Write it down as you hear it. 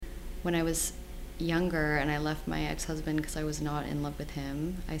when I was younger and I left my ex-husband because I was not in love with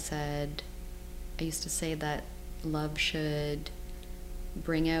him, I used to say that love should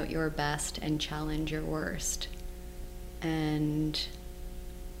bring out your best and challenge your worst. And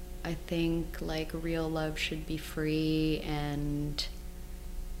I think like real love should be free, and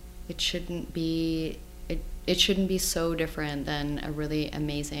it shouldn't be it shouldn't be so different than a really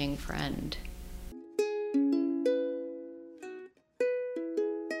amazing friend.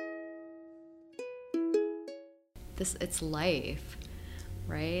 It's life,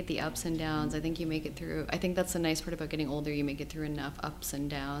 right? The ups and downs. I think you make it through. I think that's the nice part about getting older. You make it through enough ups and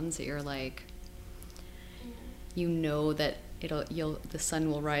downs that you're like, you know that the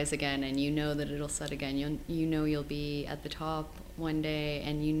sun will rise again, and you know that it'll set again. You'll be at the top one day,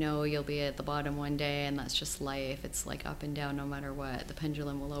 and you'll be at the bottom one day, and that's just life. It's like up and down no matter what. The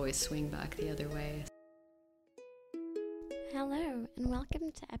pendulum will always swing back the other way. Hello, and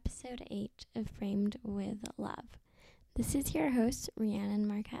welcome to episode 8 of Framed with Love. This is your host, Rhiannon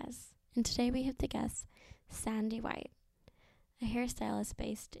Marquez, and today we have the guest, Sandi White, a hairstylist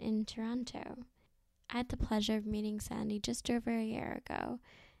based in Toronto. I had the pleasure of meeting Sandi just over a year ago,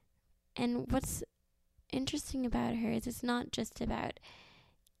 and what's interesting about her is it's not just about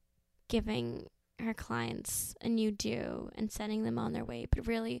giving her clients a new do and sending them on their way, but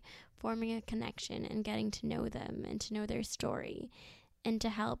really forming a connection and getting to know them and to know their story, and to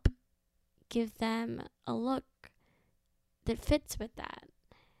help give them a look that fits with that.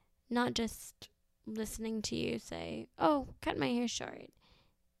 Not just listening to you say, oh, cut my hair short,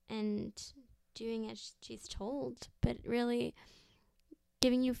 and doing as she's told, but really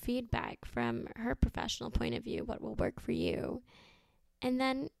giving you feedback from her professional point of view, what will work for you, and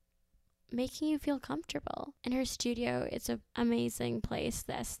then making you feel comfortable. In her studio, it's an amazing place,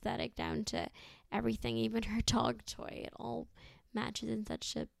 the aesthetic down to everything, even her dog toy, it all matches in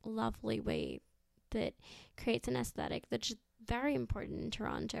such a lovely way that creates an aesthetic that's very important in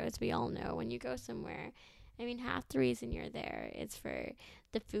Toronto, as we all know. When you go somewhere, I mean, half the reason you're there is for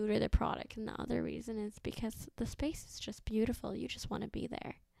the food or the product, and the other reason is because the space is just beautiful. You just want to be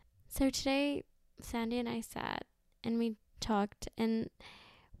there. So today, Sandi and I sat and we talked, and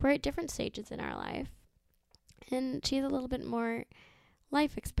we're at different stages in our life, and she has a little bit more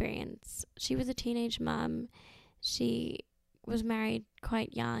life experience. She was a teenage mom. She was married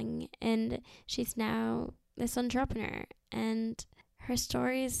quite young, and she's now this entrepreneur, and her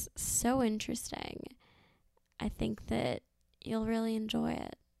story is so interesting. I think that you'll really enjoy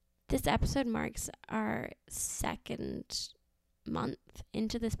it. This episode marks our second month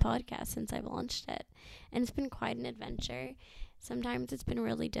into this podcast since I've launched it, and it's been quite an adventure. Sometimes it's been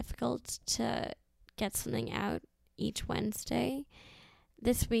really difficult to get something out each Wednesday.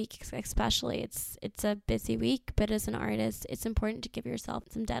 This week especially, it's a busy week, but as an artist, it's important to give yourself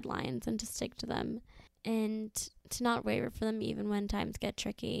some deadlines and to stick to them and to not waver for them even when times get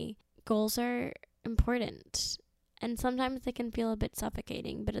tricky. Goals are important, and sometimes they can feel a bit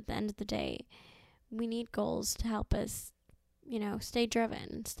suffocating, but at the end of the day, we need goals to help us, stay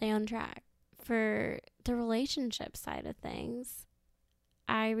driven, stay on track. For the relationship side of things,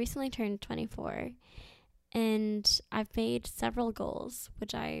 I recently turned 24, and I've made several goals,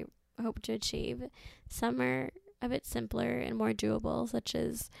 which I hope to achieve. Some are a bit simpler and more doable, such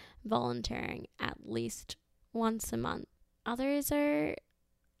as volunteering at least once a month. Others are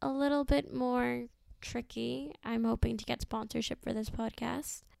a little bit more tricky. I'm hoping to get sponsorship for this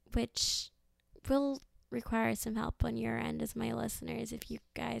podcast, which will require some help on your end as my listeners. If you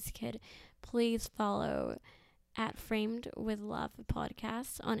guys could please follow at Framed with Love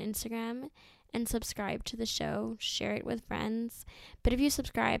podcast on Instagram and subscribe to the show, share it with friends. But if you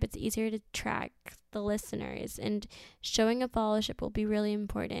subscribe, it's easier to track the listeners, and showing a followership will be really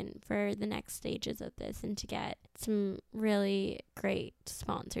important for the next stages of this and to get some really great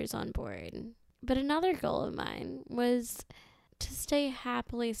sponsors on board. But another goal of mine was to stay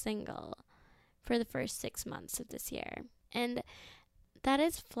happily single for the first 6 months of this year. And that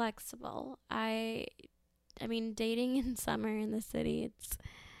is flexible. I mean, dating in summer in the city, it's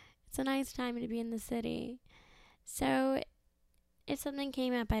a nice time to be in the city. So if something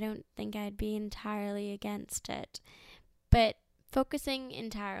came up, I don't think I'd be entirely against it. But focusing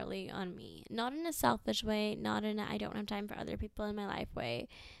entirely on me, not in a selfish way, not in a I don't have time for other people in my life way,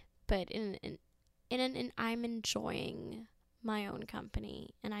 but in an I'm enjoying my own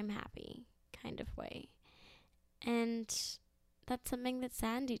company and I'm happy kind of way. And that's something that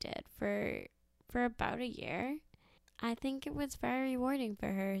Sandi did for about a year. I think it was very rewarding for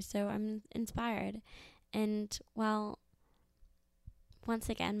her, so I'm inspired. And, well, once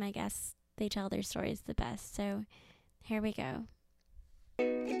again, my guests, they tell their stories the best, so here we go.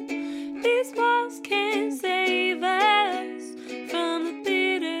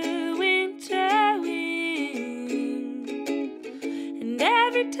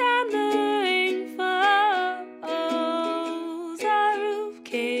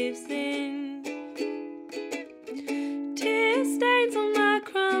 caves in. Tear stains on my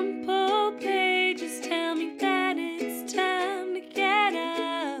crumpled pages tell me that it's time to get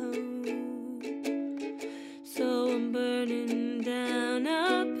out. So I'm burning down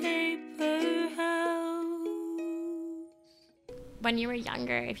a paper house. When you were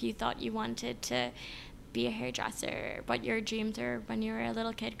younger, if you thought you wanted to be a hairdresser, what your dreams were when you were a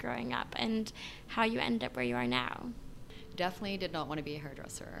little kid growing up, and how you end up where you are now? Definitely did not want to be a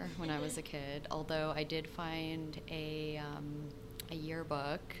hairdresser when I was a kid, although I did find a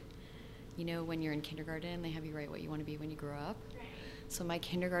yearbook. You know, when you're in kindergarten, they have you write what you want to be when you grow up. Right. So my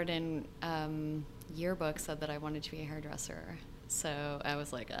kindergarten yearbook said that I wanted to be a hairdresser. So I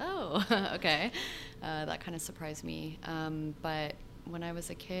was like, oh, okay. That kind of surprised me. But when I was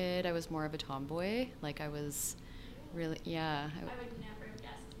a kid, I was more of a tomboy. Like I was really, yeah. I would never have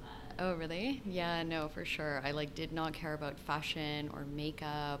guessed that. Oh, really? Yeah, no, for sure. I did not care about fashion or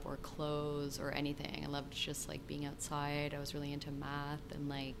makeup or clothes or anything. I loved just being outside. I was really into math,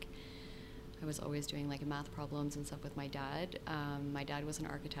 and I was always doing math problems and stuff with my dad. My dad was an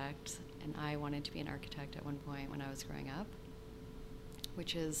architect, and I wanted to be an architect at one point when I was growing up,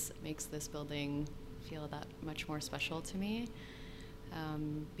 which makes this building feel that much more special to me.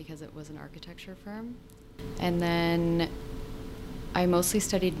 Because it was an architecture firm. And then I mostly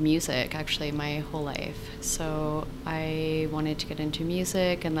studied music actually my whole life. So I wanted to get into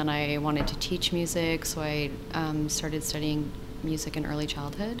music, and then I wanted to teach music, so I started studying music in early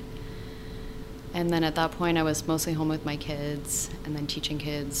childhood. And then at that point I was mostly home with my kids, and then teaching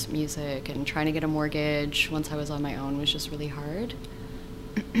kids music, and trying to get a mortgage once I was on my own was just really hard.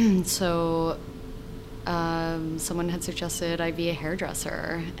 So someone had suggested I be a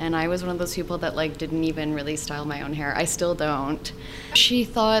hairdresser, and I was one of those people that didn't even really style my own hair. I still don't. She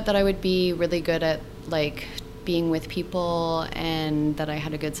thought that I would be really good at being with people, and that I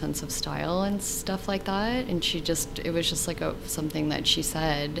had a good sense of style and stuff like that, and it was just something that she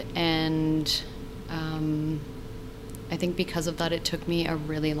said, and I think because of that it took me a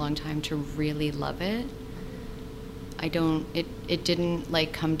really long time to really love it. It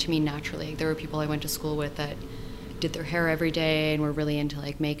didn't come to me naturally. There were people I went to school with that did their hair every day and were really into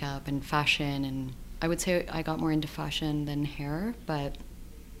makeup and fashion, and I would say I got more into fashion than hair, but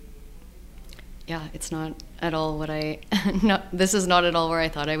yeah, it's not at all what this is not at all where I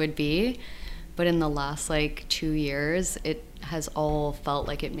thought I would be. But in the last 2 years, it has all felt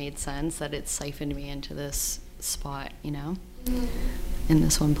like it made sense, that it siphoned me into this spot, in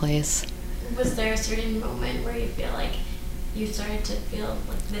this one place. Was there a certain moment where you feel you started to feel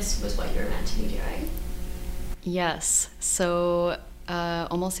this was what you were meant to be doing? Yes. So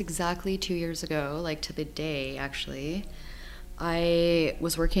almost exactly 2 years ago, to the day actually, I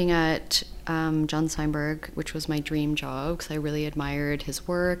was working at John Steinberg, which was my dream job because I really admired his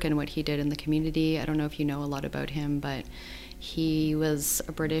work and what he did in the community. I don't know if you know a lot about him, but he was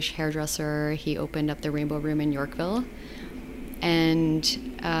a British hairdresser. He opened up the Rainbow Room in Yorkville, and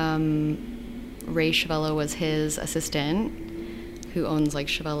Ray Chevello was his assistant, who owns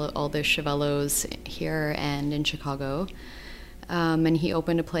all the Chevellos here and in Chicago. And he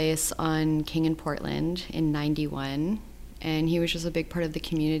opened a place on King and Portland in '91, and he was just a big part of the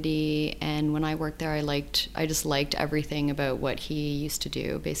community. And when I worked there, I just liked everything about what he used to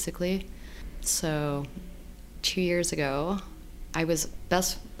do, basically. So 2 years ago, I was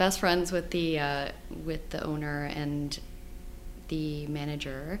best friends with the owner and the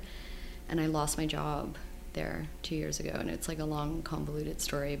manager, and I lost my job there 2 years ago, and it's a long, convoluted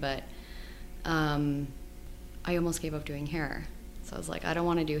story, but I almost gave up doing hair. So I was I don't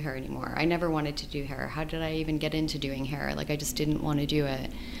want to do hair anymore. I never wanted to do hair. How did I even get into doing hair? I just didn't want to do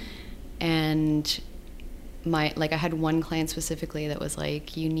it. And I had one client specifically that was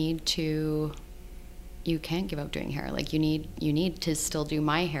you can't give up doing hair. You need to still do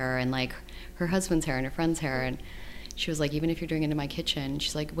my hair and her husband's hair and her friend's hair. And she was even if you're doing it in my kitchen,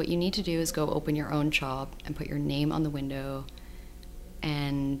 she's what you need to do is go open your own shop and put your name on the window,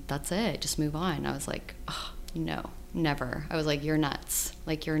 and that's it. Just move on. I was oh, no, never. I was you're nuts.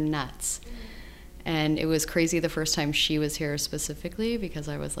 You're nuts. And it was crazy the first time she was here specifically, because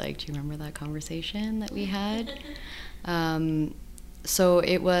I was do you remember that conversation that we had? So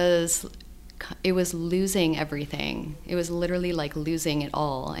it was losing everything. It was literally losing it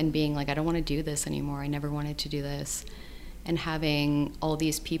all and being I don't want to do this anymore. I never wanted to do this. And having all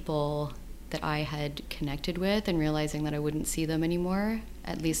these people that I had connected with and realizing that I wouldn't see them anymore,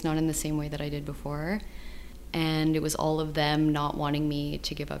 at least not in the same way that I did before. And it was all of them not wanting me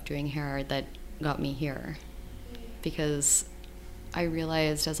to give up doing hair that got me here. Because I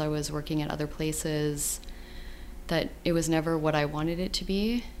realized as I was working at other places that it was never what I wanted it to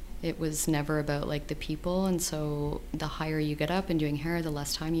be. It was never about like the people, and so the higher you get up in doing hair, the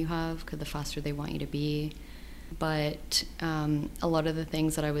less time you have because the faster they want you to be. But a lot of the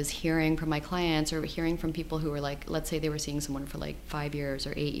things that I was hearing from my clients or hearing from people who were like, let's say they were seeing someone for like 5 years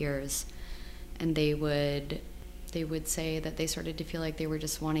or 8 years, and they would say that they started to feel like they were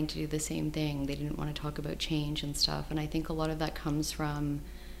just wanting to do the same thing. They didn't want to talk about change and stuff. And I think a lot of that comes from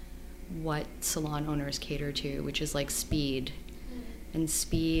what salon owners cater to, which is like speed. And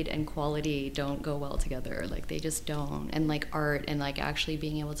speed and quality don't go well together. Like they just don't. And like art and like actually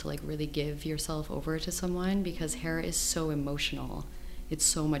being able to like really give yourself over to someone, because hair is so emotional. It's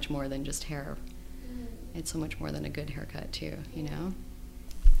so much more than just hair. It's so much more than a good haircut too, you know?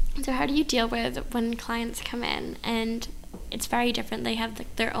 So how do you deal with when clients come in and it's very different? They have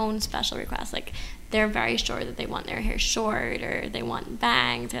like their own special requests. Like they're very sure that they want their hair short or they want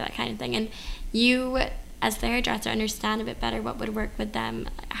bangs or that kind of thing. And you, as the hairdresser, understand a bit better what would work with them.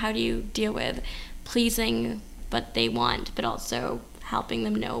 How do you deal with pleasing what they want, but also helping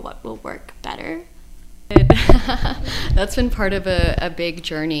them know what will work better? That's been part of a big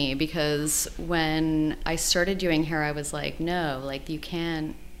journey, because when I started doing hair, I was like, no, like you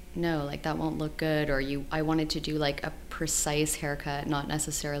can't, no, like that won't look good. Or I wanted to do like a precise haircut, not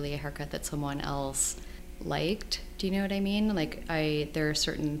necessarily a haircut that someone else liked. Do you know what I mean? Like there are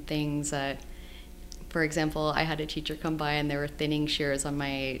certain things that, for example, I had a teacher come by and there were thinning shears on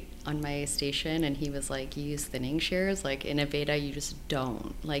my station, and he was like, you use thinning shears? Like in a beta, you just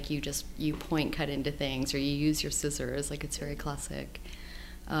don't. Like you point cut into things, or you use your scissors. Like it's very classic.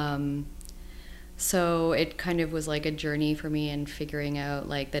 So it kind of was like a journey for me in figuring out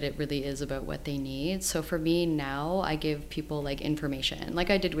like that it really is about what they need. So for me now, I give people like information, like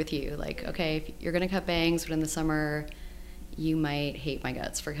I did with you. Like, okay, if you're gonna cut bangs, but in the summer, you might hate my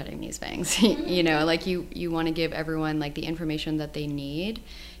guts for cutting these bangs. You know, like you want to give everyone like the information that they need,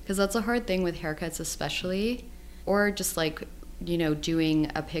 because that's a hard thing with haircuts especially, or just like, you know,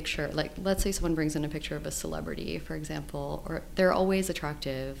 doing a picture. Like let's say someone brings in a picture of a celebrity, for example, or they're always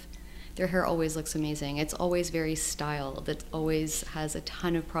attractive. Their hair always looks amazing. It's always very styled. It always has a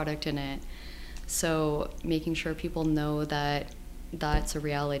ton of product in it. So making sure people know that that's a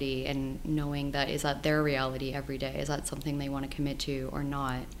reality, and knowing that, is that their reality every day? Is that something they want to commit to or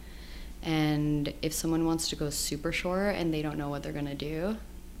not? And if someone wants to go super short and they don't know what they're going to do,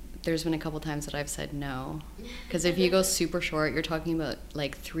 there's been a couple times that I've said no. Because if you go super short, you're talking about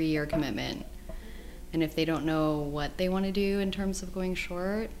like 3-year commitment. And if they don't know what they want to do in terms of going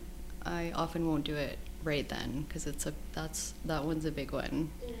short, I often won't do it right then, because that one's a big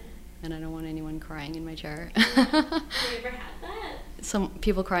one. Yeah. And I don't want anyone crying in my chair. Have you ever had that? Some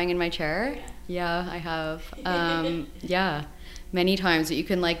people crying in my chair? Yeah, I have. Yeah, many times. But you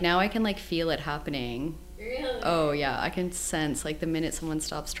can like, now I can like feel it happening. Really? Oh yeah, I can sense like the minute someone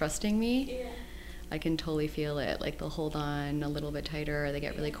stops trusting me, I can totally feel it. Like they'll hold on a little bit tighter, or they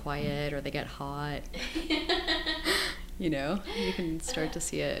get really quiet, or they get hot. You know, you can start to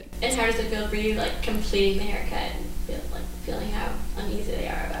see it. And how does it feel for you, like completing the haircut and feeling how uneasy they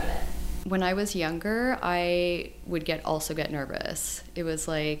are about it? When I was younger, I would also get nervous. It was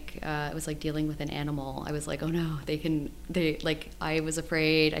like dealing with an animal. I was like, oh no, I was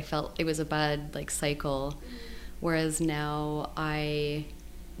afraid. I felt it was a bad like cycle. Mm-hmm. Whereas now I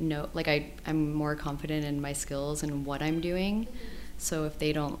know, like I'm more confident in my skills and what I'm doing. Mm-hmm. So if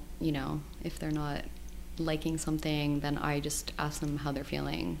they don't, you know, if they're not liking something, then I just ask them how they're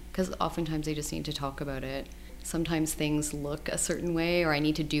feeling, because oftentimes they just need to talk about it. Sometimes things look a certain way, or I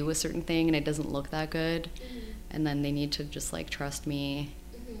need to do a certain thing and it doesn't look that good. Mm-hmm. And then they need to just like trust me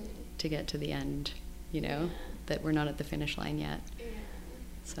to get to the end, you know, that we're not at the finish line yet.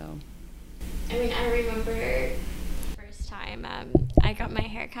 So I mean, I remember first time I got my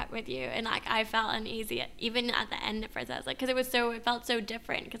hair cut with you, and like I felt uneasy even at the end at first. I was like, because it felt so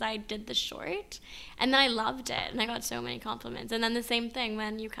different, because I did the short and then I loved it and I got so many compliments. And then the same thing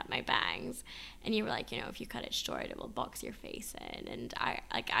when you cut my bangs and you were like, you know, if you cut it short it will box your face in, and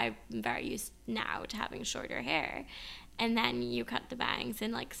I'm very used now to having shorter hair. And then you cut the bangs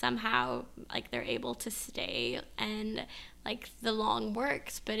and like somehow like they're able to stay, and like the long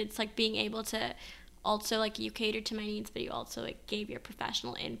works, but it's like being able to also, like, you catered to my needs, but you also like gave your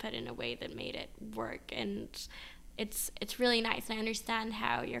professional input in a way that made it work. And it's really nice. And I understand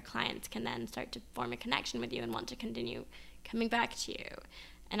how your clients can then start to form a connection with you and want to continue coming back to you.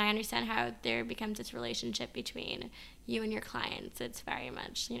 And I understand how there becomes this relationship between you and your clients. It's very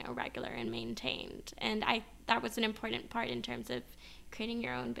much, you know, regular and maintained. And that was an important part in terms of creating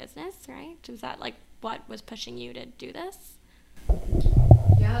your own business, right? Was that like what was pushing you to do this?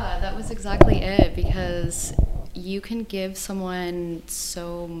 Yeah, that was exactly it, because you can give someone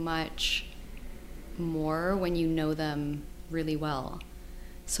so much more when you know them really well.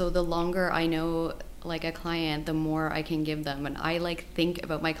 So the longer I know like a client, the more I can give them. And I like think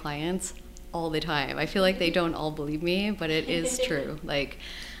about my clients all the time. I feel like they don't all believe me, but it is true. Like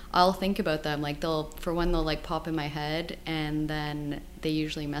I'll think about them. Like they'll like pop in my head, and then they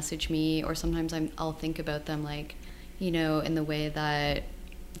usually message me, or sometimes I'll think about them like, you know, in the way that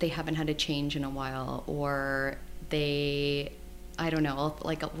they haven't had a change in a while, or they, I don't know,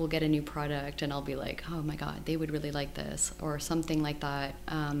 we'll get a new product and I'll be like, oh my God, they would really like this, or something like that.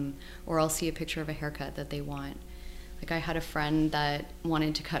 Or I'll see a picture of a haircut that they want. Like I had a friend that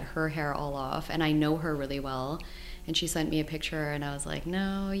wanted to cut her hair all off, and I know her really well. And she sent me a picture, and I was like,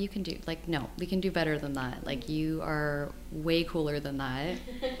 no, you can do, like, no, we can do better than that. Like, you are way cooler than that.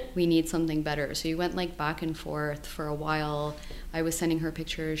 We need something better. So you went like back and forth for a while. I was sending her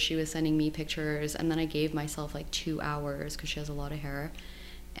pictures, she was sending me pictures, and then I gave myself like 2 hours because she has a lot of hair.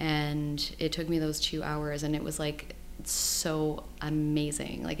 And it took me those 2 hours, and it was like so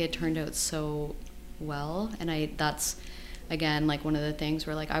amazing. Like, it turned out so well. And that's, again, like one of the things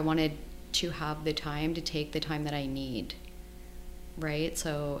where like I wanted to have the time to take the time that I need, right?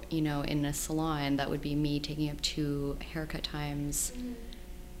 So, you know, in a salon, that would be me taking up 2 haircut times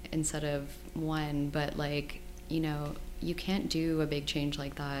instead of 1. But like, you know, you can't do a big change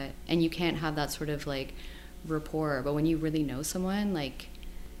like that, and you can't have that sort of like rapport. But when you really know someone, like,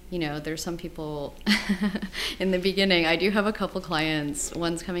 you know, there's some people in the beginning. I do have a couple clients,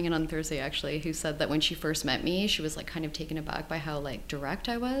 one's coming in on Thursday actually, who said that when she first met me, she was like kind of taken aback by how like direct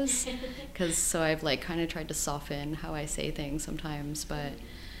I was. So I've like kind of tried to soften how I say things sometimes, but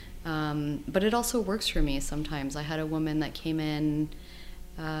it also works for me sometimes. I had a woman that came in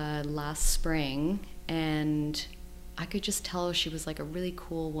last spring, and I could just tell she was like a really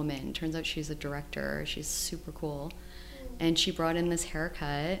cool woman. Turns out she's a director. She's super cool. And she brought in this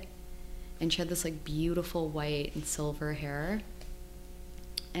haircut, and she had this like beautiful white and silver hair.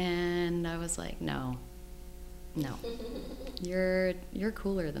 And I was like, no, you're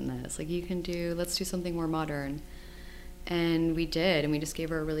cooler than this. Like, you can let's do something more modern. And we did, and we just gave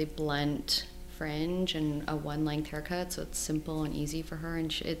her a really blunt fringe and a 1-length haircut, so it's simple and easy for her,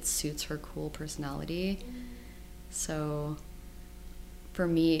 and it suits her cool personality. So for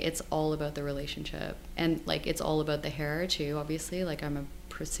me, it's all about the relationship, and like it's all about the hair too, obviously. Like, I'm a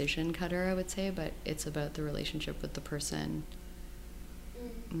precision cutter, I would say, but it's about the relationship with the person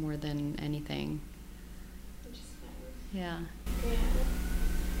more than anything. Yeah.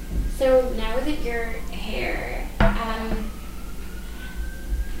 So now with your hair,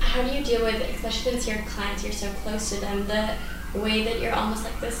 how do you deal with, especially since your clients, you're so close to them, the way that you're almost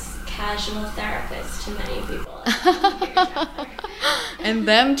like this casual therapist to many people? And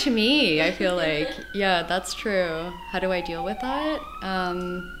them to me, I feel like. Yeah, that's true. How do I deal with that? How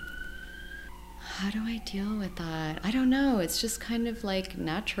do I deal with that? I don't know. It's just kind of like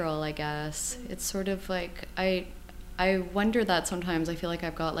natural, I guess. It's sort of like, I wonder that sometimes. I feel like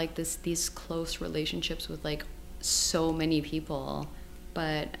I've got like these close relationships with like so many people,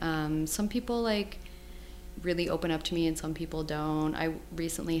 but some people like really open up to me and some people don't. I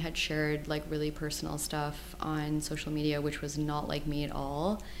recently had shared like really personal stuff on social media, which was not like me at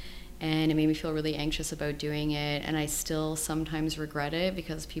all, and it made me feel really anxious about doing it. And I still sometimes regret it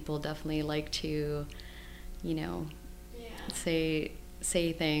because people definitely like to, you know, say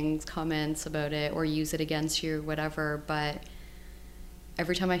things, comments about it, or use it against you or whatever. But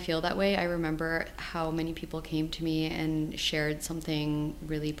every time I feel that way, I remember how many people came to me and shared something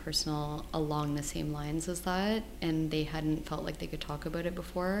really personal along the same lines as that, and they hadn't felt like they could talk about it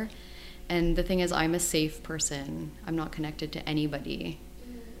before. And the thing is, I'm a safe person. I'm not connected to anybody,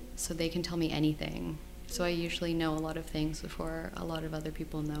 so they can tell me anything. So I usually know a lot of things before a lot of other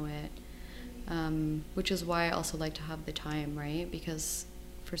people know it, which is why I also like to have the time, right? Because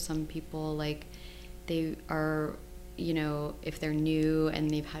for some people, like, they are, you know, if they're new and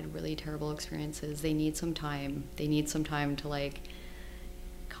they've had really terrible experiences, they need some time. They need some time to like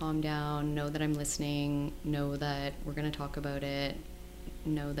calm down, know that I'm listening, know that we're going to talk about it,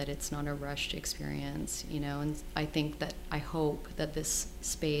 know that it's not a rushed experience, you know. And I hope that this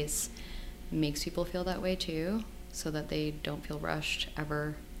space makes people feel that way too, so that they don't feel rushed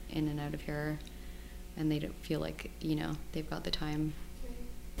ever in and out of here, and they don't feel like, you know, they've got the time.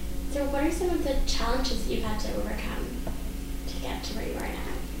 So what are some of the challenges you've had to overcome to get to where you are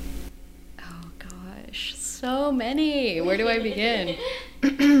now? Oh gosh, so many. Where do I begin?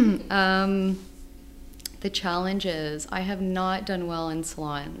 The challenges. I have not done well in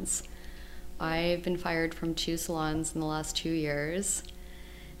salons. I've been fired from 2 salons in the last 2 years,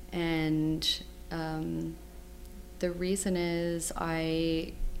 and The reason is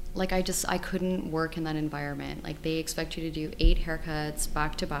I couldn't work in that environment. Like, they expect you to do 8 haircuts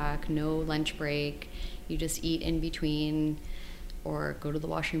back to back, no lunch break. You just eat in between or go to the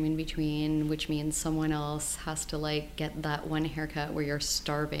washroom in between, which means someone else has to like get that one haircut where you're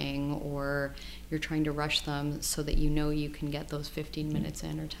starving or you're trying to rush them so that you know you can get those 15 minutes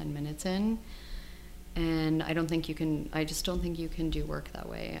in or 10 minutes in. And I just don't think you can do work that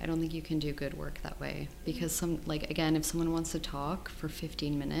way. I don't think you can do good work that way, because again, if someone wants to talk for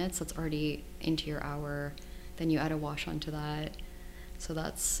 15 minutes, that's already into your hour. Then you add a wash onto that. So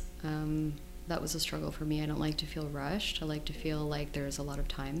that was a struggle for me. I don't like to feel rushed. I like to feel like there's a lot of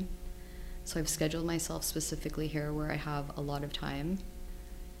time. So I've scheduled myself specifically here where I have a lot of time.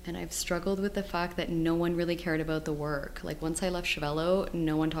 And I've struggled with the fact that no one really cared about the work. Like, once I left Chevello,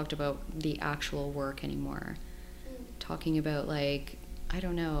 no one talked about the actual work anymore. Talking about, like, I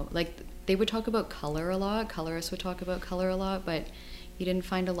don't know, like, they would talk about color a lot. Colorists would talk about color a lot, but you didn't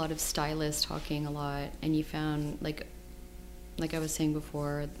find a lot of stylists talking a lot. And you found, like I was saying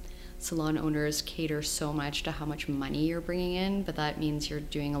before, salon owners cater so much to how much money you're bringing in, but that means you're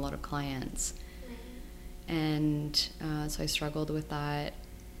doing a lot of clients. And so I struggled with that.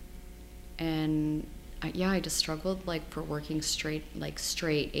 And I just struggled like for working straight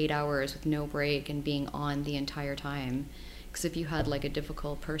 8 hours with no break and being on the entire time. Because if you had like a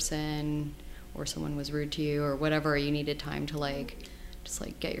difficult person or someone was rude to you or whatever, you needed time to like just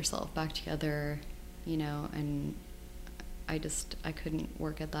like get yourself back together, you know. And I couldn't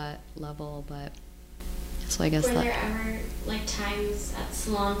work at that level. But so I guess were there ever like times at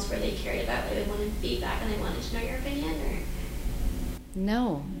salons where they cared about, like, they wanted feedback and they wanted to know your opinion,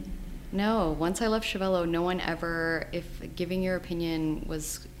 or? No, once I left Chevello, no one ever, if giving your opinion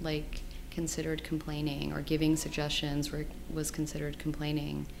was like considered complaining, or giving suggestions was considered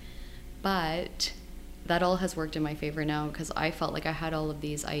complaining. But that all has worked in my favor now, because I felt like I had all of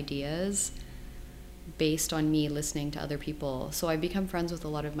these ideas based on me listening to other people. So I've become friends with a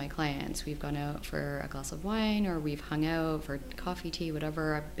lot of my clients. We've gone out for a glass of wine, or we've hung out for coffee, tea,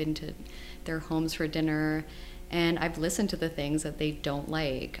 whatever. I've been to their homes for dinner. And I've listened to the things that they don't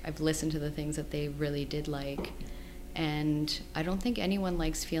like. I've listened to the things that they really did like. And I don't think anyone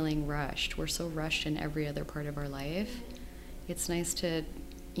likes feeling rushed. We're so rushed in every other part of our life. It's nice to,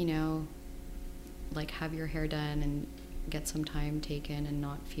 you know, like have your hair done and get some time taken and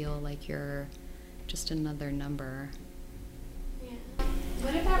not feel like you're just another number. Yeah.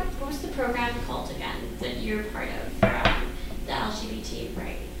 What was the program called again that you're part of for the LGBT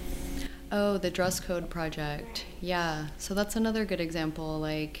rights? Oh, the dress code project. Yeah. So that's another good example.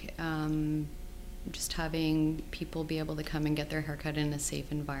 Like, just having people be able to come and get their haircut in a safe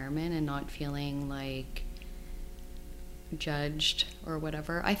environment and not feeling like judged or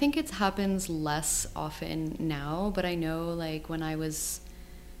whatever. I think it happens less often now, but I know like when I was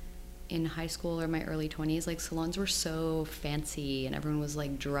in high school or my early 20s, like salons were so fancy and everyone was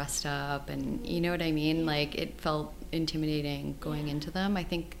like dressed up, and you know what I mean? Like, it felt intimidating going into them. I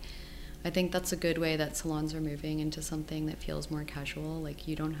think that's a good way that salons are moving into something that feels more casual. Like,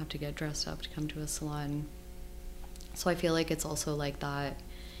 you don't have to get dressed up to come to a salon. So I feel like it's also like that,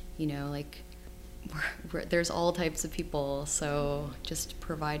 you know, like there's all types of people. So just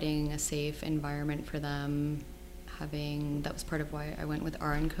providing a safe environment for them, that was part of why I went with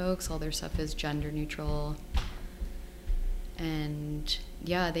R & Co, because all their stuff is gender neutral. And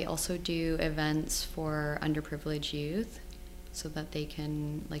yeah, they also do events for underprivileged youth, so that they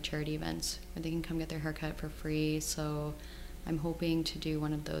can, like charity events, where they can come get their haircut for free. So I'm hoping to do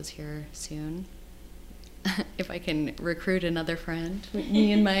one of those here soon. If I can recruit another friend,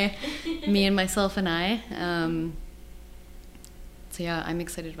 me and myself and I. So yeah, I'm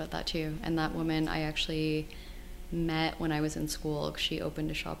excited about that too. And that woman I actually met when I was in school. She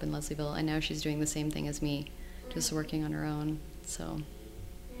opened a shop in Leslieville, and now she's doing the same thing as me, just working on her own. So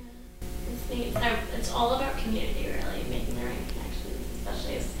it's neat. It's all about community, really, making the right connections,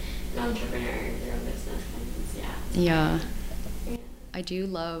 especially as an entrepreneur, your own business. Yeah.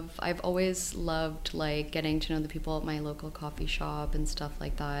 I've always loved like getting to know the people at my local coffee shop and stuff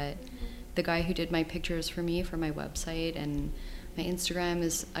like that. The guy who did my pictures for me for my website and my Instagram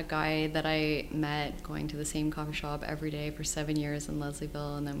is a guy that I met going to the same coffee shop every day for 7 years in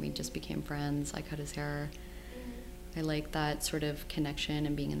Leslieville, and then we just became friends. I cut his hair. I like that sort of connection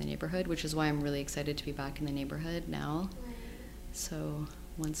and being in the neighborhood, which is why I'm really excited to be back in the neighborhood now. So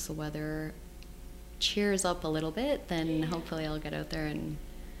once the weather cheers up a little bit, then hopefully I'll get out there and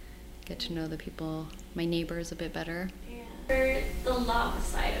get to know the people, my neighbors, a bit better. Yeah. For the love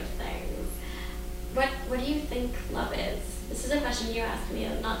side of things, what do you think love is? This is a question you asked me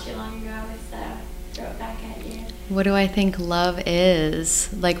not too long ago. throw it back at you. What do I think love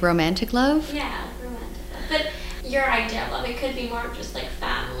is? Like romantic love? Yeah, romantic love. But your idea of love, it could be more of just like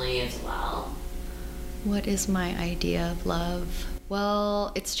family as well. What is my idea of love?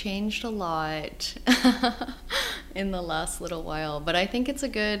 Well, it's changed a lot in the last little while, but I think it's a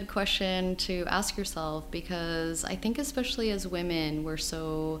good question to ask yourself because I think especially as women, we're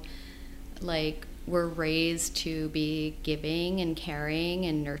raised to be giving and caring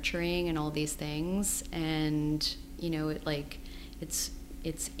and nurturing and all these things, and it's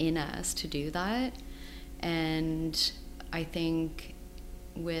in us to do that. And I think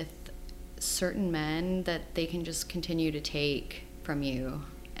with certain men that they can just continue to take from you,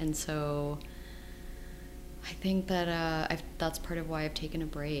 and so I think that that's part of why I've taken a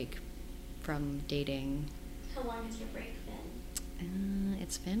break from dating. How long has your break been?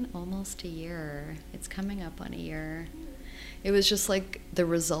 It's been almost a year. It's coming up on a year. It was just like the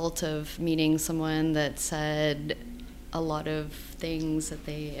result of meeting someone that said a lot of things that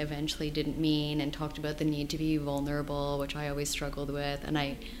they eventually didn't mean and talked about the need to be vulnerable, which I always struggled with, and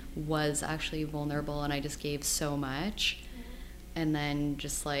I was actually vulnerable and I just gave so much. And then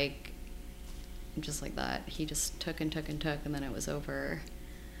just like that, he just took and took and took, and then it was over.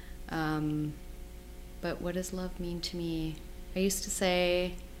 But what does love mean to me? I used to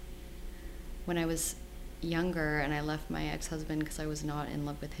say when I was younger and I left my ex-husband because I was not in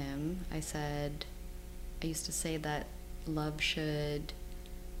love with him, I used to say that love should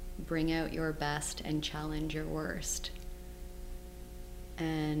bring out your best and challenge your worst.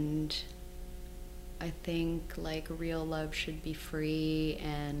 And I think like real love should be free,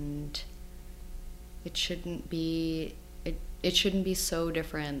 and it shouldn't be so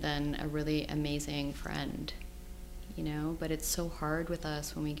different than a really amazing friend, but it's so hard with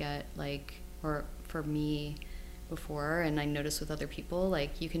us when we get or for me before, and I notice with other people,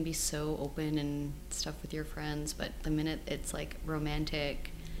 like you can be so open and stuff with your friends, but the minute it's like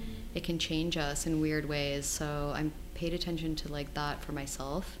romantic, it can change us in weird ways. So I'm paid attention to like that for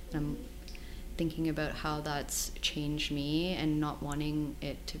myself. I'm thinking about how that's changed me and not wanting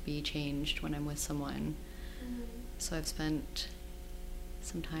it to be changed when I'm with someone. So I've spent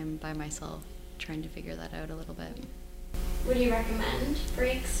some time by myself trying to figure that out a little bit. Would you recommend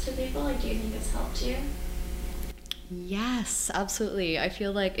breaks to people? Like, do you think it's helped you? Yes, absolutely. I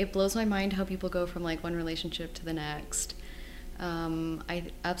feel like it blows my mind how people go from like one relationship to the next.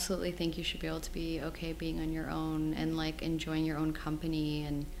 I absolutely think you should be able to be okay being on your own and like enjoying your own company,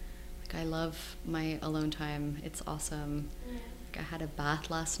 and like I love my alone time. It's awesome. Yeah. Like, I had a bath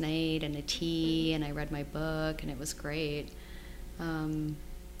last night and a tea, and I read my book, and it was great.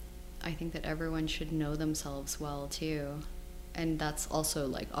 I think that everyone should know themselves well too, and that's also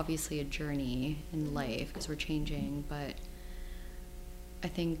like obviously a journey in life because we're changing, but I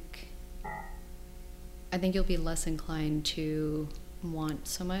think you'll be less inclined to want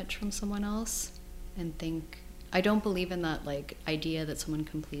so much from someone else and think, I don't believe in that like idea that someone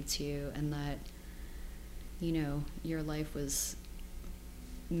completes you and that your life was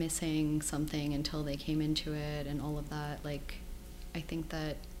missing something until they came into it and all of that. Like I think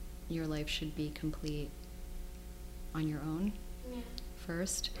that your life should be complete on your own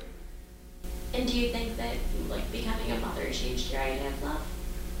first. And do you think that like becoming a mother changed your idea of love?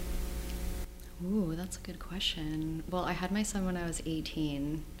 Ooh, that's a good question. Well, I had my son when I was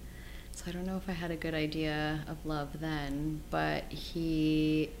 18, so I don't know if I had a good idea of love then, but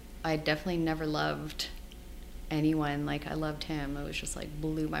I definitely never loved anyone like I loved him. It was just like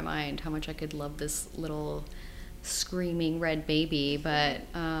blew my mind how much I could love this little screaming red baby. But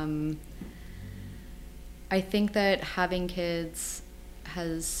I think that having kids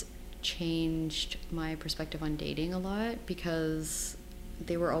has changed my perspective on dating a lot because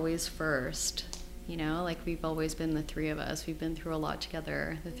they were always first, like we've always been the three of us. We've been through a lot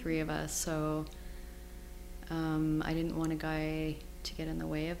together, the three of us. So I didn't want a guy to get in the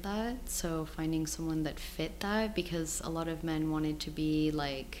way of that. So finding someone that fit that, because a lot of men wanted to be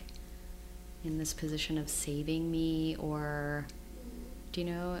like in this position of saving me, or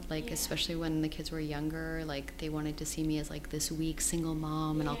especially when the kids were younger, like they wanted to see me as like this weak single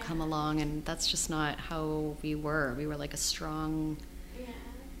mom and I'll come along, and that's just not how we were. We were like a strong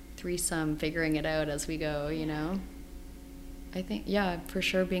threesome figuring it out as we go, I think, for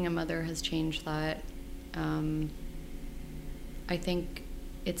sure being a mother has changed that. I think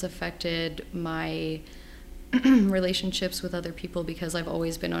it's affected my relationships with other people because I've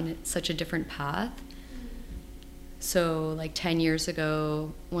always been on such a different path. So like 10 years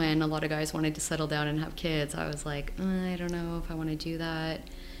ago, when a lot of guys wanted to settle down and have kids, I was like, I don't know if I want to do that.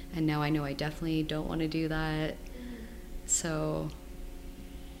 And now I know I definitely don't want to do that. So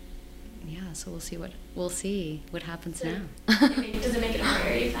yeah, so we'll see what happens so now. Does it make it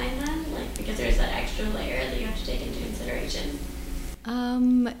harder, you find then? Like, because there's that extra layer that you have to take into consideration?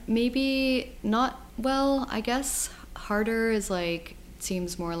 Maybe not. Well, I guess harder is like,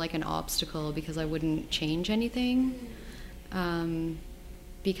 seems more like an obstacle because I wouldn't change anything.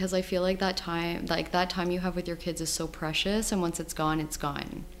 Because I feel like that time you have with your kids is so precious, and once it's gone, it's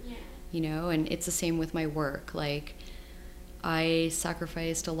gone. Yeah. You know, and it's the same with my work. Like, I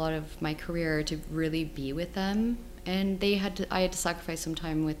sacrificed a lot of my career to really be with them, and I had to sacrifice some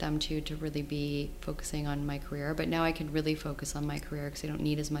time with them too to really be focusing on my career. But now I can really focus on my career because they don't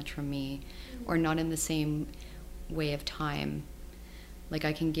need as much from me, or not in the same way of time. Like,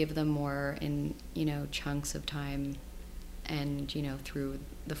 I can give them more in, you know, chunks of time, and, you know, through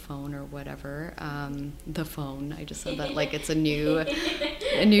the phone or whatever. The phone, I just said that like it's a new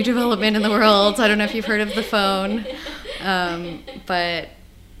development in the world. I don't know if you've heard of the phone. But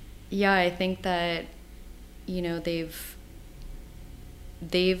yeah, I think that, you know, they've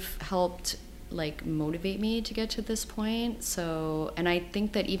helped like motivate me to get to this point. So, and I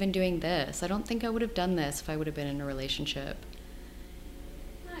think that even doing this, I don't think I would have done this if I would have been in a relationship.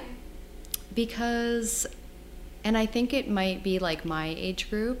 Why? Because, and I think it might be like my age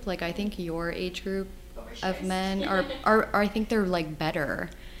group. Like, I think your age group of men are I think they're like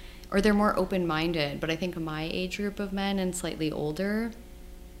better, or they're more open-minded. But I think my age group of men and slightly older,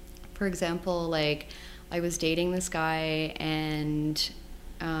 for example, like, I was dating this guy, and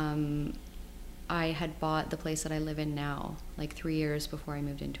I had bought the place that I live in now, like 3 years before I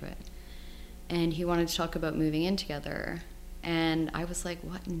moved into it. And he wanted to talk about moving in together. And I was like,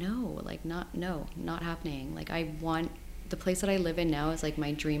 what? No, like, not happening. Like, I want, the place that I live in now is like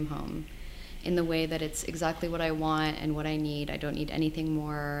my dream home, in the way that it's exactly what I want and what I need. I don't need anything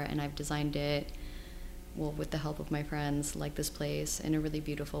more. And I've designed it, well, with the help of my friends, like this place in a really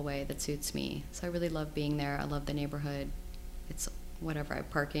beautiful way that suits me. So I really love being there. I love the neighborhood. It's whatever, I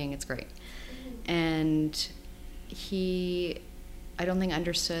have parking, it's great. And I don't think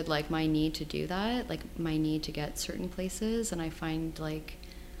understood like my need to do that, like my need to get certain places. And I find, like,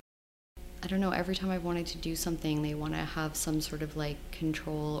 I don't know, every time I've wanted to do something, they want to have some sort of like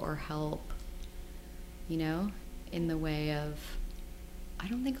control or help, you know, in the way of, I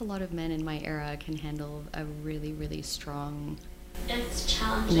don't think a lot of men in my era can handle a really, really strong It's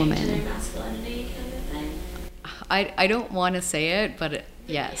challenging woman. to their masculinity kind of thing. I don't want to say it, but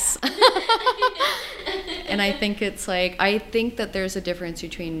yes. And I think it's like, I think that there's a difference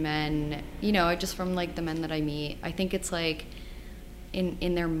between men, you know, just from like the men that I meet. I think it's like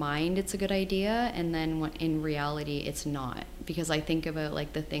in their mind it's a good idea, and then in reality it's not. Because I think about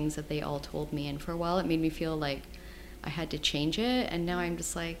like the things that they all told me, and for a while it made me feel like I had to change it, and now I'm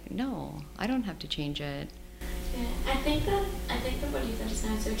just like, no, I don't have to change it. Yeah, I think that what you said just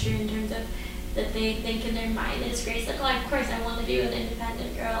now is so true in terms of that they think in their mind that it's great. It's like, oh, of course I want to be with an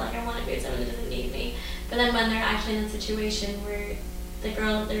independent girl, like I want to be with someone that doesn't need me. But then when they're actually in a situation where the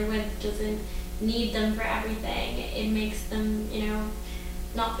girl that they're with doesn't need them for everything, it makes them, you know,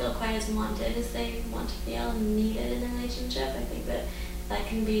 not feel quite as wanted as they want to feel and needed in a relationship. I think that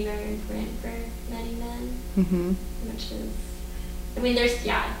can be very important for many men. Mm-hmm. Which is, I mean,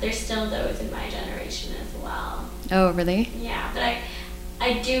 there's still those in my generation as well. Oh, really? Yeah, but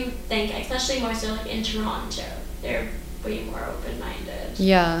I do think, especially more so like in Toronto, they're way more open-minded.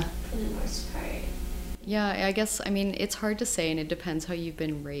 Yeah. For the most part. Yeah, I guess, I mean, it's hard to say, and it depends how you've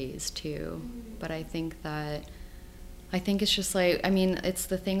been raised too. But I think it's just like, I mean, it's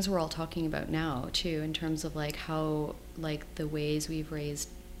the things we're all talking about now too, in terms of like how, like, the ways we've raised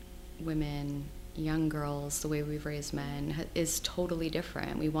women, young girls, the way we've raised men is totally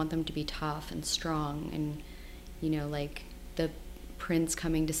different. We want them to be tough and strong, and, you know, like the prince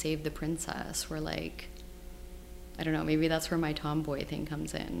coming to save the princess. We're like, I don't know, maybe that's where my tomboy thing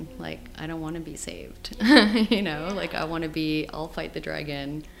comes in. Like, I don't want to be saved. You know, yeah. Like, I'll fight the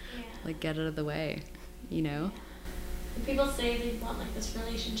dragon. Yeah. Like, get out of the way, you know? Yeah. People say they want like this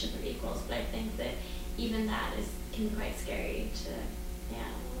relationship of equals, but I think that even that can be quite scary to, yeah.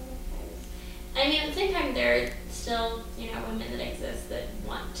 I mean, at the same time, there are still, you know, women that exist that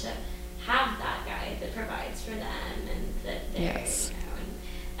want to have that guy that provides for them, and that they're, yes. You know,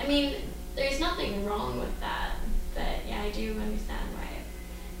 and I mean, there's nothing wrong with that, but yeah, I do understand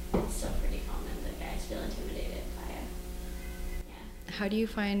why it's still pretty common that guys feel intimidated by it. Yeah. How do you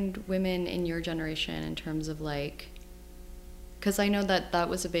find women in your generation in terms of like, because I know that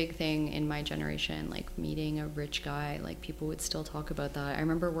was a big thing in my generation, like meeting a rich guy, like people would still talk about that. I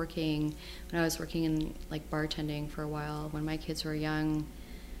remember when I was working in like bartending for a while, when my kids were young,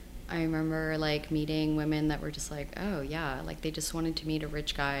 I remember like meeting women that were just like, oh yeah, like they just wanted to meet a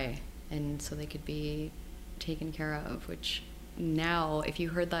rich guy, and so they could be taken care of, which now, if you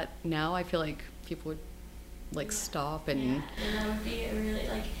heard that now, I feel like people would like stop and... Yeah, and that would be a really,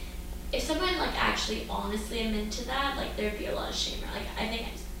 like, if someone like actually honestly admitted that, like there'd be a lot of shame. Like I think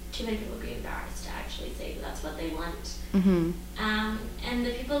too many people would be embarrassed to actually say that that's what they want. And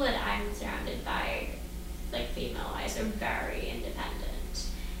the people that I'm surrounded by, like female-wise, are very independent.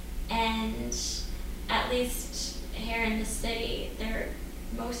 And at least here in the city,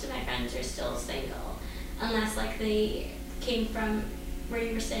 most of my friends are still single, unless like they came from where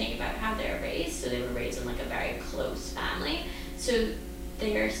you were saying about how they were raised. So they were raised in like a very close family. So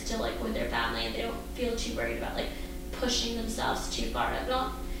they are still like with their family, and they don't feel too worried about like pushing themselves too far.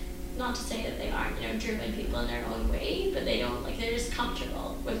 Not to say that they aren't, driven people in their own way, but they don't, like, they're just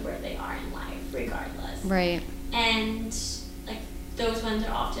comfortable with where they are in life, regardless. Right. And like those ones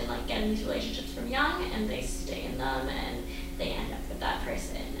are often like getting these relationships from young, and they stay in them, and they end up with that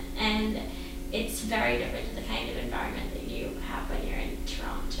person. And it's very different to the kind of environment that you have when you're in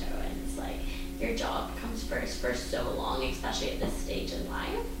Toronto, and it's like your job comes first for so long, especially at this stage in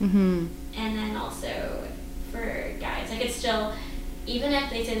life. And then also for guys, like it's still, even if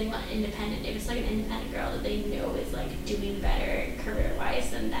they say they want independent, if it's like an independent girl that they know is like doing better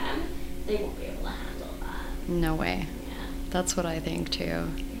career-wise than them, they won't be able to handle that. No way. Yeah. That's what I think too.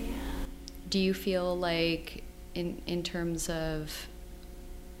 Yeah. Do you feel like in terms of...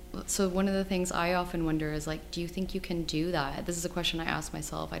 So one of the things I often wonder is like, do you think you can do that? This is a question I ask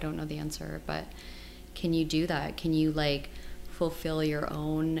myself. I don't know the answer, but can you do that? Can you like fulfill your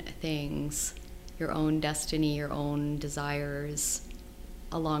own things, your own destiny, your own desires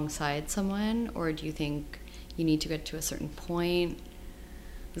alongside someone? Or do you think you need to get to a certain point?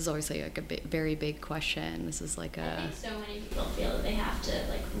 This is obviously like a very big question. This is like I think so many people feel that they have to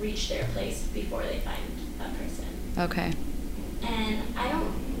like reach their place before they find that person. Okay. And I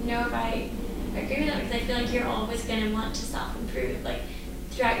don't know if I agree with that, because I feel like you're always going to want to self-improve. Like,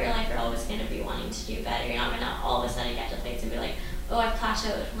 throughout your life, you're always going to be wanting to do better. You're not going to all of a sudden get to a place and be like, oh, I've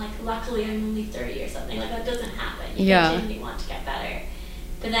plateaued. Like, luckily I'm only 30 or something. Like, that doesn't happen. You continually want to get better.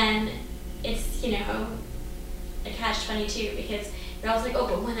 But then it's, a catch-22, because you're always like, oh,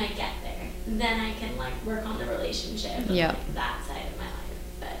 but when I get there, then I can, like, work on the relationship and, like, that side of my life.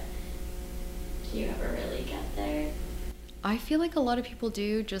 But do you ever really get there? I feel like a lot of people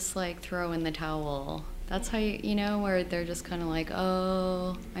do just like throw in the towel. That's how where they're just kind of like,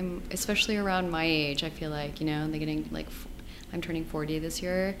 oh, especially around my age, I feel like, they're getting like, I'm turning 40 this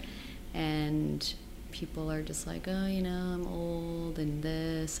year, and people are just like, oh, I'm old and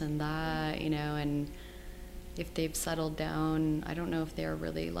this and that, and if they've settled down, I don't know if they're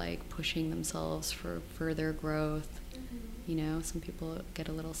really like pushing themselves for further growth. Some people get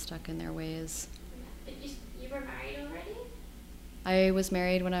a little stuck in their ways. But you were married already? I was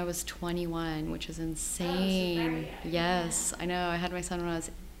married when I was 21, which is insane. Oh, so very young. Yes, I know. I had my son when I was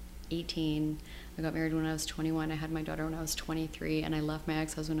 18. I got married when I was 21. I had my daughter when I was 23, and I left my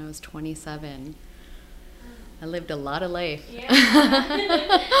ex-husband when I was 27. I lived a lot of life. Yeah.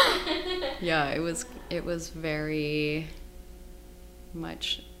 Yeah, it was very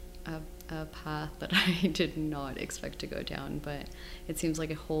much a path that I did not expect to go down, but it seems like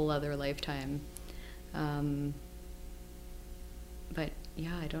a whole other lifetime. But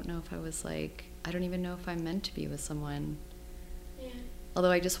yeah, I don't know if I was like, I don't even know if I'm meant to be with someone. Yeah.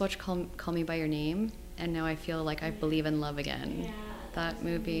 Although I just watched Call Me by Your Name, and now I feel like I believe in love again. Yeah, that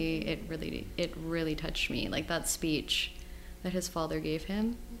movie, it really touched me. Like that speech that his father gave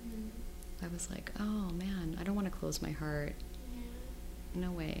him, I was like, oh man, I don't want to close my heart. Yeah.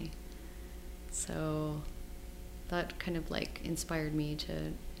 No way. So that kind of like inspired me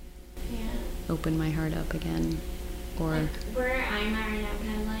to open my heart up again. Or like, where I'm at right now, but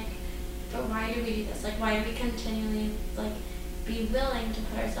I'm like, but why do we do this? Like, why do we continually like be willing to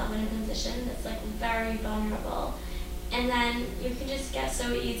put ourselves in a position that's like very vulnerable, and then you can just get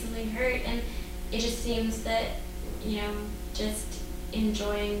so easily hurt, and it just seems that just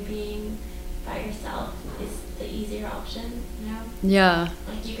enjoying being by yourself is the easier option, Yeah.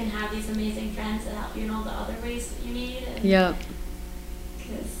 Like you can have these amazing friends that help you in all the other ways that you need. Yeah.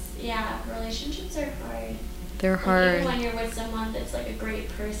 Because relationships are hard. They're hard. Even when you're with someone that's like a great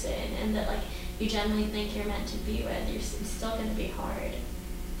person and that like you genuinely think you're meant to be with, it's still going to be hard.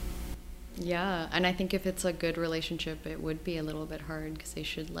 Yeah, and I think if it's a good relationship, it would be a little bit hard, because they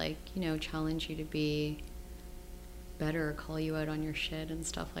should like, challenge you to be better, call you out on your shit and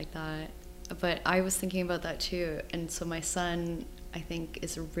stuff like that. But I was thinking about that too, and so my son, I think,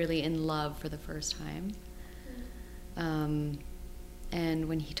 is really in love for the first time. And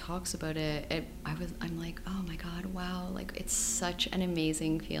when he talks about it, I'm like, oh my God, wow. Like, it's such an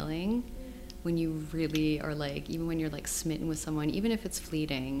amazing feeling when you really are like, even when you're like smitten with someone, even if it's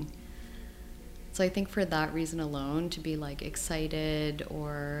fleeting. So I think for that reason alone, to be like excited,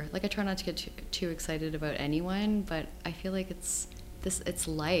 or like, I try not to get too excited about anyone, but I feel like it's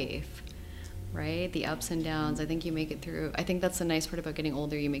life, right? The ups and downs. I think you make it through. I think that's the nice part about getting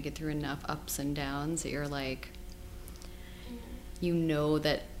older. You make it through enough ups and downs that you're like, you know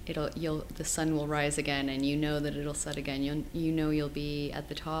that the sun will rise again, and you know that it'll set again. You'll be at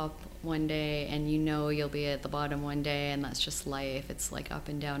the top one day, and you'll be at the bottom one day, and that's just life. It's like up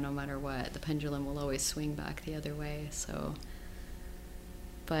and down no matter what. The pendulum will always swing back the other way. So,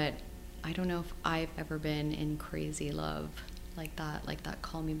 but I don't know if I've ever been in crazy love like that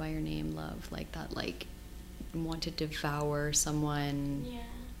call me by your name love, like that, like want to devour someone. Yeah.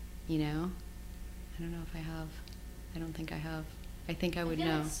 You know? I don't know if I have. I don't think I have. I think I would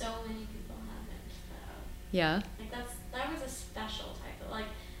know. Like so many people haven't, though. Yeah. Like that was a special type of, like,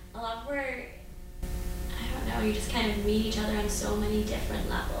 a love where, I don't know, you just kind of meet each other on so many different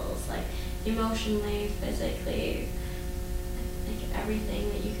levels, like emotionally, physically, like everything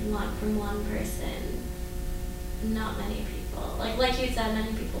that you can want from one person. Not many people, like you said,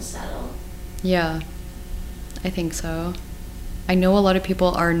 many people settle. Yeah, I think so. I know a lot of people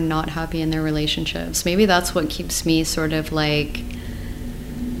are not happy in their relationships. Maybe that's what keeps me sort of like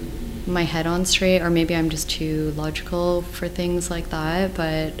my head on straight, or maybe I'm just too logical for things like that.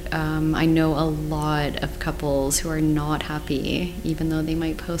 But I know a lot of couples who are not happy, even though they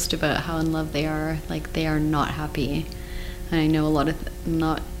might post about how in love they are. Like, they are not happy. And I know a lot of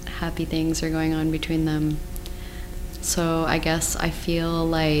not happy things are going on between them. So I guess I feel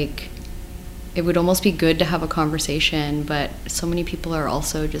like it would almost be good to have a conversation, but so many people are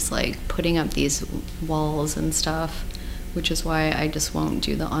also just like putting up these walls and stuff, which is why I just won't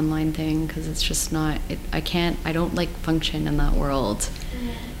do the online thing, because it's just not, I don't like function in that world.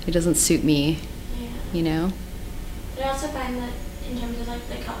 Yeah. It doesn't suit me, Yeah. you know? But I also find that in terms of like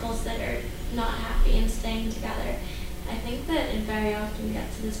the couples that are not happy and staying together, I think that it very often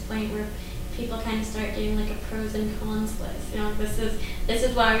gets to this point where people kind of start doing like a pros and cons list. You know, this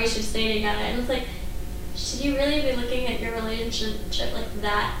is why we should stay together. And it's like, should you really be looking at your relationship like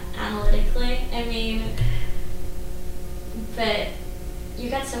that analytically? I mean, but you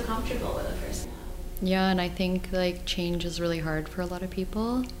get so comfortable with a person. Yeah, and I think like change is really hard for a lot of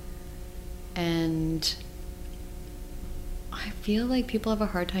people. And I feel like people have a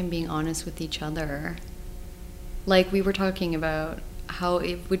hard time being honest with each other. Like we were talking about how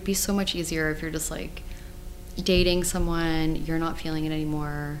it would be so much easier if you're just like dating someone, you're not feeling it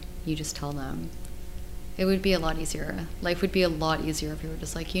anymore, you just tell them. It would be a lot easier. Life would be a lot easier if you were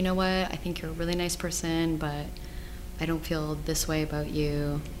just like, you know what, I think you're a really nice person, but I don't feel this way about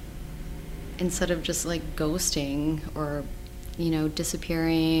you. Instead of just like ghosting or, you know,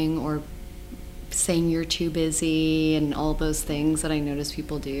 disappearing or saying you're too busy and all those things that I notice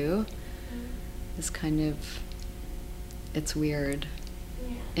people do. Is kind of, it's weird.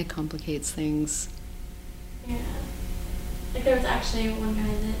 Yeah. It complicates things. Yeah. Like there was actually one guy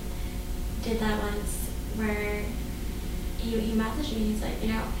that did that once where he messaged me, he's like, you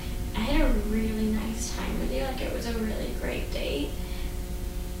know, I had a really nice time with you, like it was a really great date,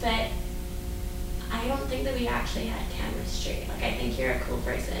 but I don't think that we actually had chemistry. Like I think you're a cool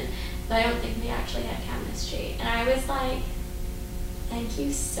person, but I don't think we actually had chemistry. And I was like, thank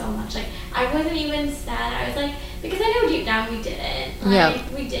you so much. Like I wasn't even sad. I was like, because I know deep down we didn't. Like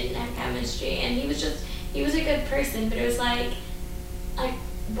we didn't have chemistry, and he was a good person, but it was like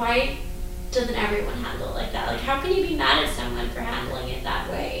why doesn't everyone handle it like that? Like how can you be mad at someone for handling it that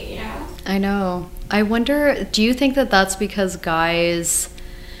way, you know? I know. I wonder, do you think that that's because guys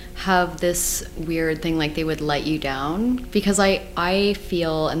have this weird thing like they would let you down? Because I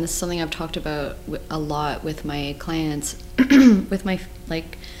feel, and this is something I've talked about a lot with my clients, with my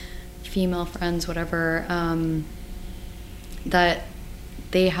like female friends, whatever, that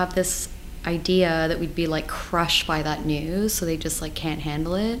they have this idea that we'd be like crushed by that news, so they just like can't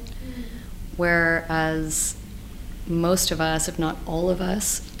handle it. Whereas most of us, if not all of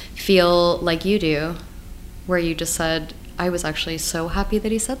us, feel like you do, where you just said, I was actually so happy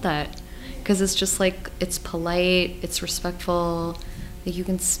that he said that, because it's just like, it's polite, it's respectful, like you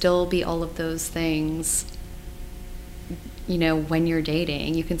can still be all of those things, you know, when you're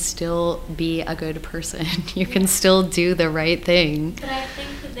dating. You can still be a good person. You can still do the right thing. But I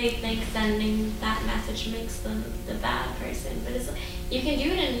think that they think sending that message makes them the bad person, but it's, you can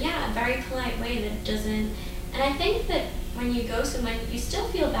do it in a very polite way that doesn't, and I think that when you go somewhere, you still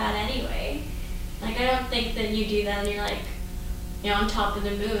feel bad anyway. Like I don't think that you do that and you're like, on top of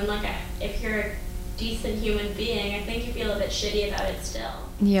the moon. Like, if you're a decent human being, I think you feel a bit shitty about it still.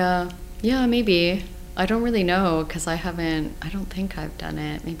 Yeah, maybe. I don't really know, because I don't think I've done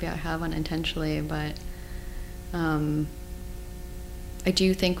it. Maybe I have unintentionally, but I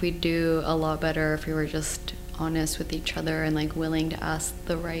do think we'd do a lot better if we were just honest with each other and like willing to ask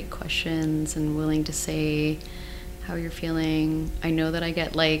the right questions and willing to say how you're feeling. I know that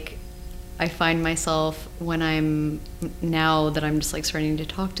I find myself now that I'm just like starting to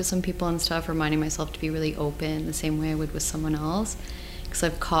talk to some people and stuff, reminding myself to be really open the same way I would with someone else. Because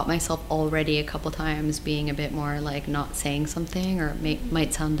I've caught myself already a couple times being a bit more like not saying something, or it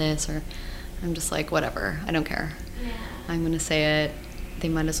might sound this, or I'm just like, whatever, I don't care. Yeah. I'm going to say it. They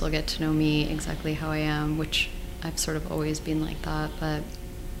might as well get to know me exactly how I am, which I've sort of always been like that.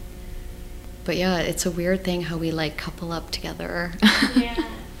 But yeah, it's a weird thing how we like couple up together. Yeah.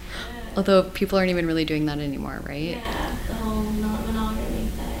 Although people aren't even really doing that anymore, right? Yeah, the whole non-monogamy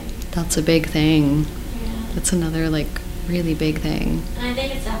thing. That's a big thing. Yeah. That's another like really big thing. And I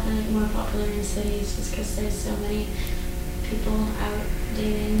think it's definitely more popular in cities just because there's so many people out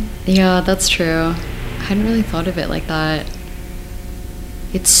dating. Yeah, that's true. I hadn't really thought of it like that.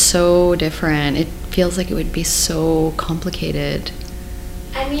 It's so different. It feels like it would be so complicated.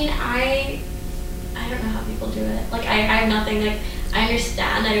 I mean, I don't know how people do it. Like, I have nothing, like, I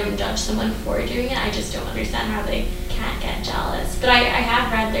understand, I don't judge someone for doing it, I just don't understand how they can't get jealous. But I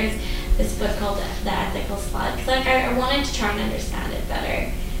have read, there's this book called The Ethical Slut, because, like, I wanted to try and understand it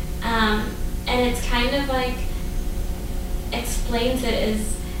better. And it's kind of, like, explains it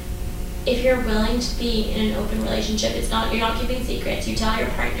as, if you're willing to be in an open relationship, you're not keeping secrets. You tell your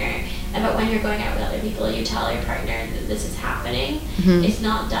partner about when you're going out with other people. You tell your partner that this is happening. Mm-hmm. It's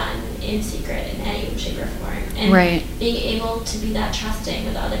not done in secret in any shape or form. And right. Being able to be that trusting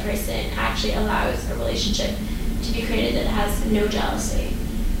with the other person actually allows a relationship to be created that has no jealousy,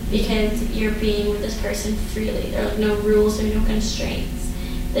 because you're being with this person freely. There are like no rules or no constraints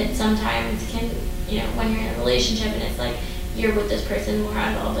that sometimes can, when you're in a relationship and it's like, you're with this person more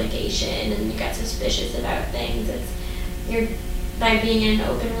out of obligation and you get suspicious about things. By being in an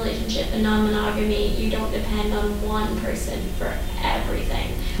open relationship and non-monogamy, you don't depend on one person for everything.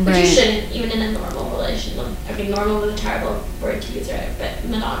 Which you shouldn't, even in a normal relationship. Okay, normal is a terrible word to use, right? But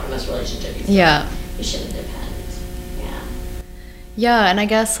monogamous relationship, you shouldn't depend. Yeah. Yeah, and I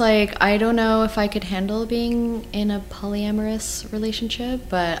guess like I don't know if I could handle being in a polyamorous relationship,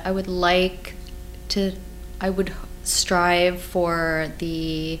 but I would strive for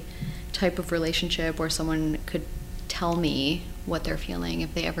the type of relationship where someone could tell me what they're feeling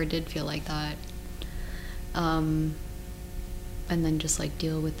if they ever did feel like that, and then just like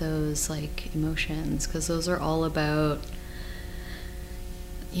deal with those like emotions, because those are all about,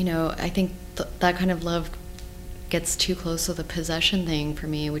 I think that kind of love gets too close to the possession thing for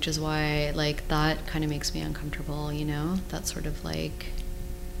me, which is why like that kind of makes me uncomfortable, that sort of like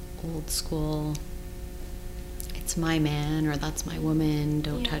old school, it's my man or that's my woman,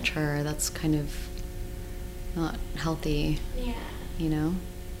 don't touch her. That's kind of not healthy. Yeah. I mean,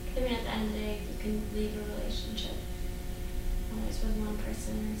 at the end of the day, you can leave a relationship always with one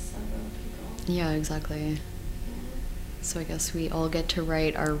person or several people. Yeah, exactly. Yeah. So I guess we all get to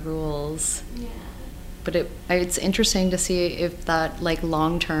write our rules. Yeah. But it's interesting to see if that, like,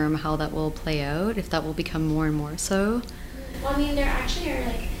 long term, how that will play out, if that will become more and more so. Well, I mean, there actually are,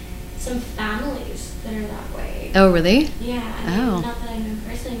 like, some families that are that way. Oh, really? Yeah. I mean, not that I know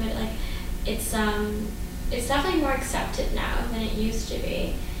personally, but, like, it's definitely more accepted now than it used to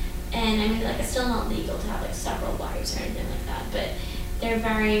be. And, I mean, like, it's still not legal to have, like, several wives or anything like that, but they're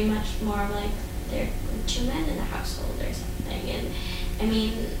very much more, like, they're two men in the household or something. And, I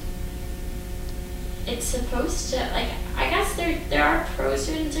mean, it's supposed to, like, I guess there are pros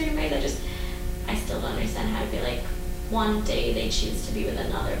to it in certain ways. I still don't understand how to be like, one day they choose to be with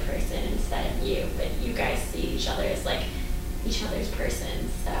another person instead of you, but you guys see each other as like each other's person,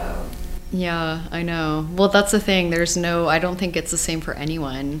 so. Yeah, I know. Well, that's the thing. I don't think it's the same for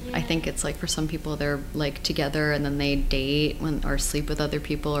anyone. Yeah. I think it's like for some people they're like together and then they date or sleep with other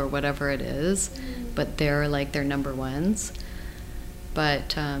people or whatever it is, but they're like their number ones.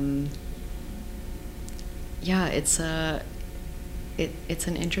 But yeah, it's an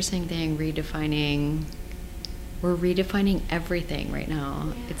interesting thing we're redefining everything right now.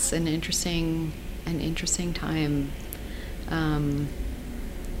 Yeah. It's an interesting time.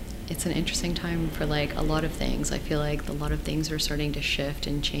 It's an interesting time for like a lot of things. I feel like a lot of things are starting to shift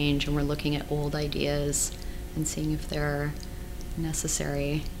and change, and we're looking at old ideas and seeing if they're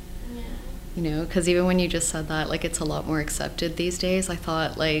necessary. Yeah. Because even when you just said that, like, it's a lot more accepted these days, I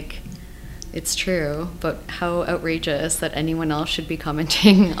thought like it's true, but how outrageous that anyone else should be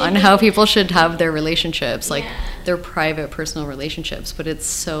commenting on how people should have their relationships, like their private, personal relationships. But it's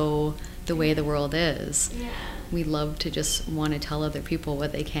so the way the world is. Yeah. We love to just want to tell other people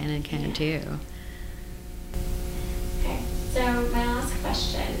what they can and can't do. Okay, so my last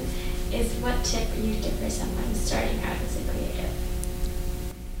question is, what tip would you give for someone starting out as a creative?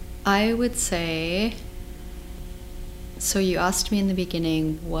 I would say, so you asked me in the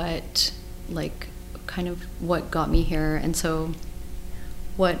beginning what, like, kind of what got me here. And so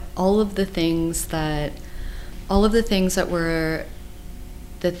all of the things that were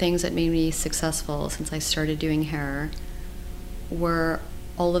the things that made me successful since I started doing hair were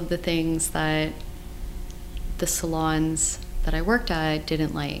all of the things that the salons that I worked at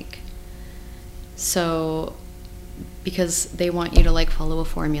didn't like. So because they want you to like follow a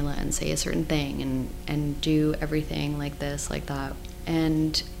formula and say a certain thing and do everything like this, like that.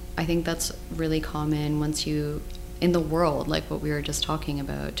 And I think that's really common once you, in the world, like what we were just talking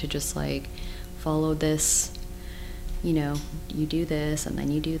about, to just like follow this, you know, you do this and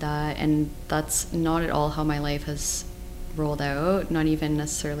then you do that. And that's not at all how my life has rolled out, not even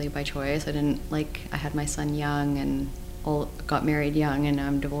necessarily by choice. I had my son young and got married young, and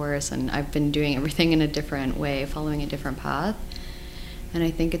I'm divorced, and I've been doing everything in a different way, following a different path. And I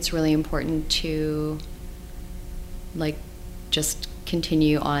think it's really important to like just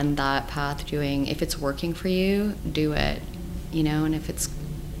continue on that path, doing, if it's working for you, do it, you know,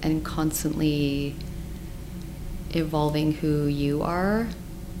 and constantly evolving who you are,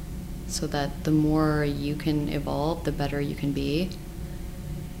 so that the more you can evolve, the better you can be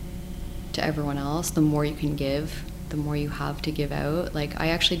to everyone else, the more you can give, the more you have to give out. Like, I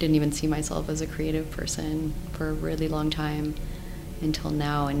actually didn't even see myself as a creative person for a really long time until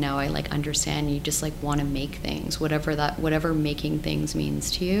now, and now I like understand you just like want to make things, whatever making things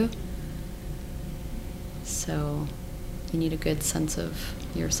means to you. So you need a good sense of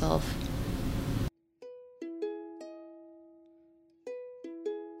yourself.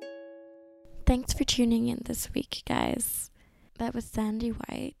 Thanks for tuning in this week, guys. That was Sandi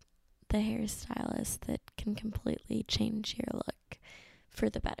White, the hairstylist that can completely change your look for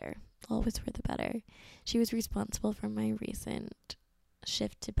the better, always for the better. She was responsible for my recent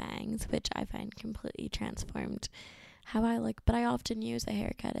shift to bangs, which I find completely transformed how I look. But I often use a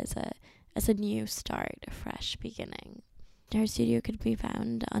haircut as a new start, a fresh beginning. Her studio could be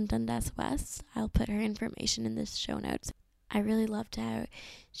found on Dundas West. I'll put her information in the show notes. I really loved how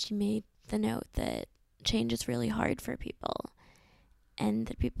she made the note that change is really hard for people, and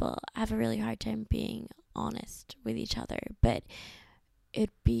that people have a really hard time being honest with each other, but it'd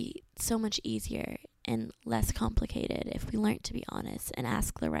be so much easier and less complicated if we learned to be honest and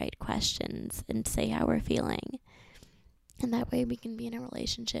ask the right questions and say how we're feeling. And that way we can be in a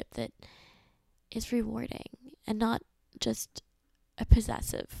relationship that is rewarding and not just a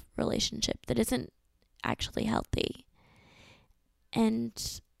possessive relationship that isn't actually healthy.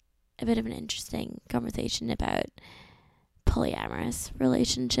 And a bit of an interesting conversation about polyamorous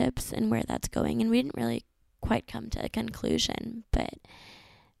relationships and where that's going. And we didn't really quite come to a conclusion, but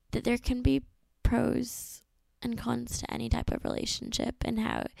that there can be pros and cons to any type of relationship, and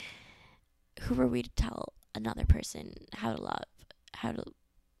who are we to tell another person how to love, how to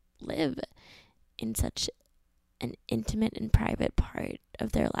live in such an intimate and private part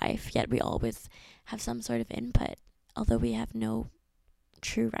of their life, yet we always have some sort of input, although we have no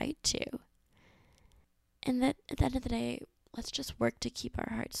true right to. And that at the end of the day, let's just work to keep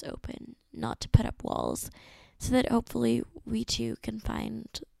our hearts open, not to put up walls, so that hopefully we too can find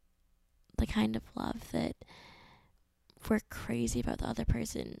the kind of love that we're crazy about the other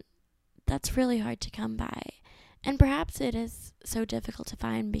person. That's really hard to come by. And perhaps it is so difficult to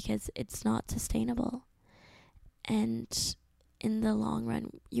find because it's not sustainable. And in the long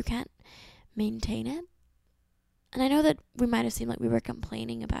run, you can't maintain it. And I know that we might have seemed like we were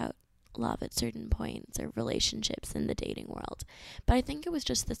complaining about love at certain points or relationships in the dating world, but I think it was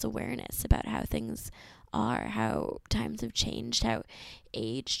just this awareness about how things are, how times have changed, how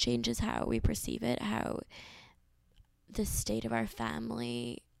age changes how we perceive it, how the state of our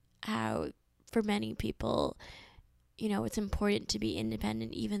family, how for many people, you know, it's important to be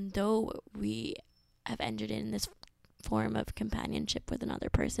independent even though we have entered in this form of companionship with another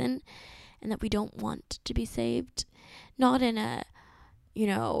person, and that we don't want to be saved. Not in a, you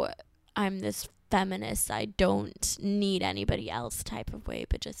know, I'm this feminist, I don't need anybody else type of way,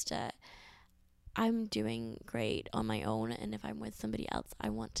 but just I'm doing great on my own, and if I'm with somebody else, I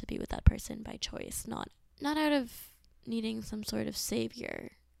want to be with that person by choice, not out of needing some sort of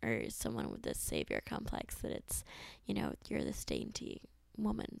savior or someone with this savior complex that it's, you know, you're this dainty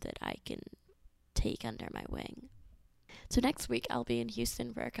woman that I can take under my wing. So next week I'll be in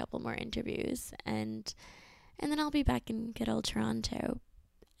Houston for a couple more interviews, and then I'll be back in good old Toronto.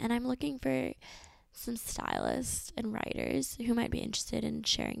 And I'm looking for some stylists and writers who might be interested in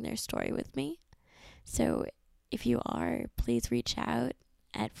sharing their story with me. So if you are, please reach out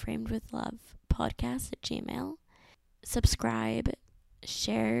at framedwithlove.podcast@gmail.com. Subscribe,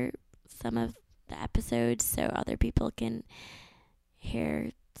 share some of the episodes so other people can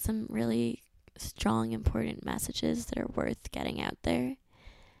hear some really strong, important messages that are worth getting out there.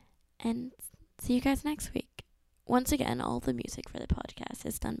 And see you guys next week. Once again, all the music for the podcast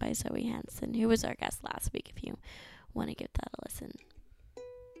is done by Zoe Hansen, who was our guest last week, if you want to give that a listen.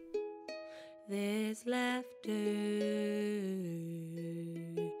 There's laughter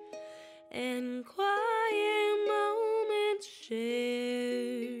and quiet moments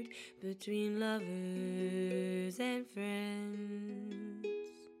shared between lovers and friends.